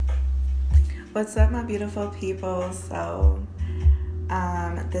What's up, my beautiful people? So,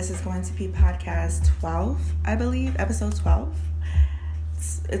 this is going to be podcast 12, I believe, episode 12.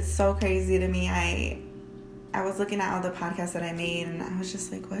 It's so crazy to me. I was looking at all the podcasts that I made, and I was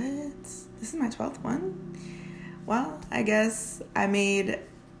just like, what? This is my 12th one? Well, I guess I made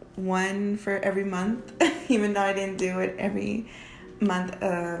one for every month, even though I didn't do it every month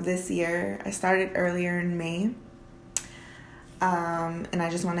of this year. I started earlier in May. And I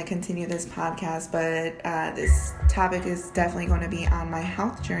just want to continue this podcast, but this topic is definitely going to be on my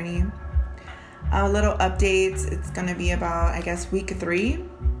health journey. Little updates. It's going to be about, I guess, week 3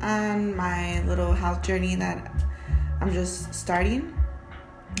 on my little health journey that I'm just starting.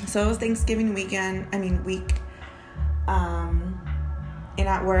 So it was Thanksgiving week. And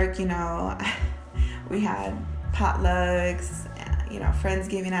at work, we had potlucks,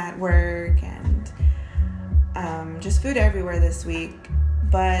 Friendsgiving at work, and just food everywhere this week.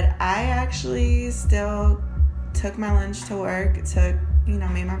 But I actually still took my lunch to work,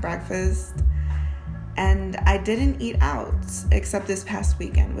 made my breakfast, and I didn't eat out except this past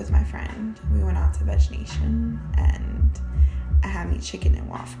weekend with my friend. We went out to Veg Nation and I had me chicken and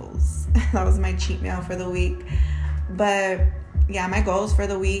waffles. That was my cheat meal for the week. But yeah, my goals for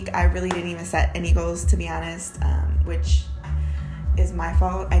the week, I really didn't even set any goals, to be honest, which is my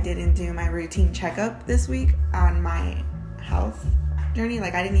fault. I didn't do my routine checkup this week on my health journey.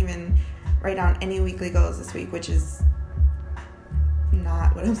 I didn't even write down any weekly goals this week, which is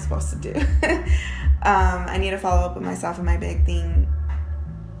not what I'm supposed to do. I need to follow up with myself, and my big thing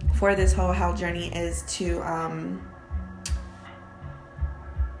for this whole health journey is to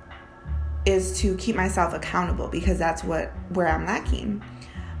keep myself accountable, because that's where I'm lacking.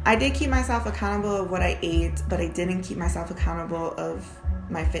 I did keep myself accountable of what I ate, but I didn't keep myself accountable of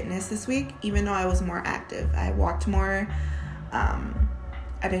my fitness this week, even though I was more active. I walked more.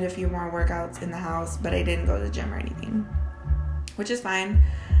 I did a few more workouts in the house, but I didn't go to the gym or anything, which is fine.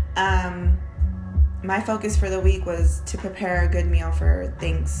 My focus for the week was to prepare a good meal for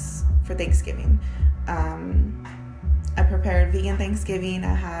Thanksgiving. I prepared vegan Thanksgiving.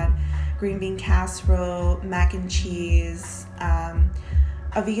 I had green bean casserole, mac and cheese,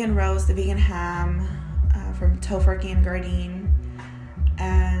 a vegan roast, a vegan ham from Tofurky and Gardein,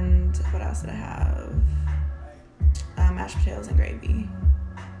 and what else did I have? Mashed potatoes and gravy,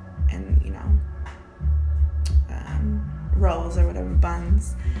 and rolls or whatever,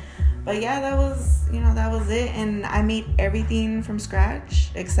 buns. But yeah, that was it. And I made everything from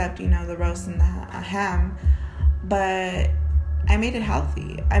scratch except the roast and the ham, but I made it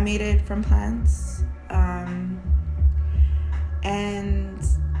healthy. I made it from plants. And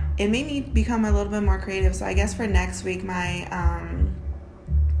it made me become a little bit more creative. So I guess for next week,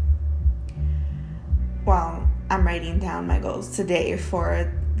 I'm writing down my goals today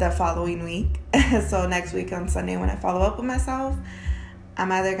for the following week. So next week on Sunday, when I follow up with myself,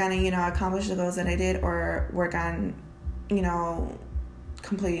 I'm either going to, accomplish the goals that I did, or work on,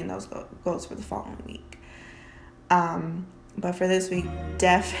 completing those goals for the following week. But for this week,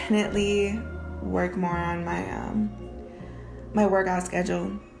 definitely work more on my workout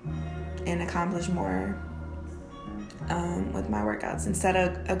schedule and accomplish more with my workouts. Instead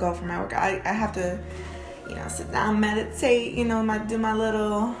of a goal for my workout, I have to sit down, meditate, do my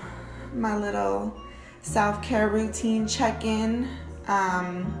little self-care routine check-in.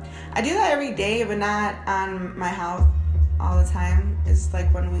 I do that every day, but not on my health all the time. It's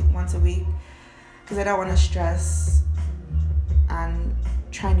once a week, because I don't want to stress on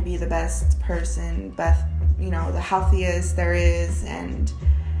trying to be the best person, the healthiest there is, and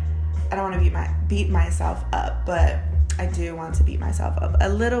I don't want to beat myself up, but I do want to beat myself up a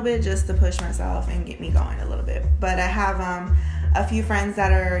little bit, just to push myself and get me going a little bit. But I have a few friends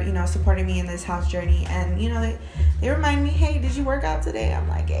that are supporting me in this health journey, and they remind me, hey, did you work out today? I'm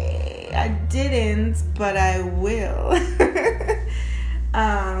like, hey, I didn't, but I will.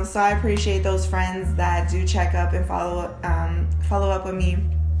 So I appreciate those friends that do check up and follow up with me.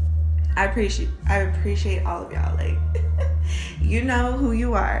 I appreciate all of y'all. You know who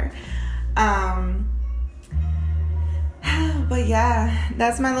you are. But yeah,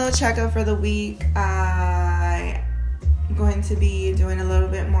 that's my little checkup for the week. I'm going to be doing a little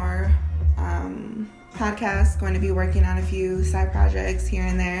bit more podcasts, going to be working on a few side projects here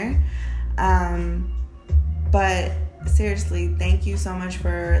and there. But seriously, thank you so much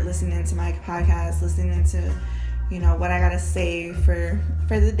for listening to my podcast, listening to what I gotta say for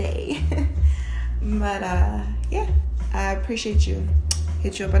the day. But yeah, I appreciate you.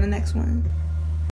 Hit you up on the next one.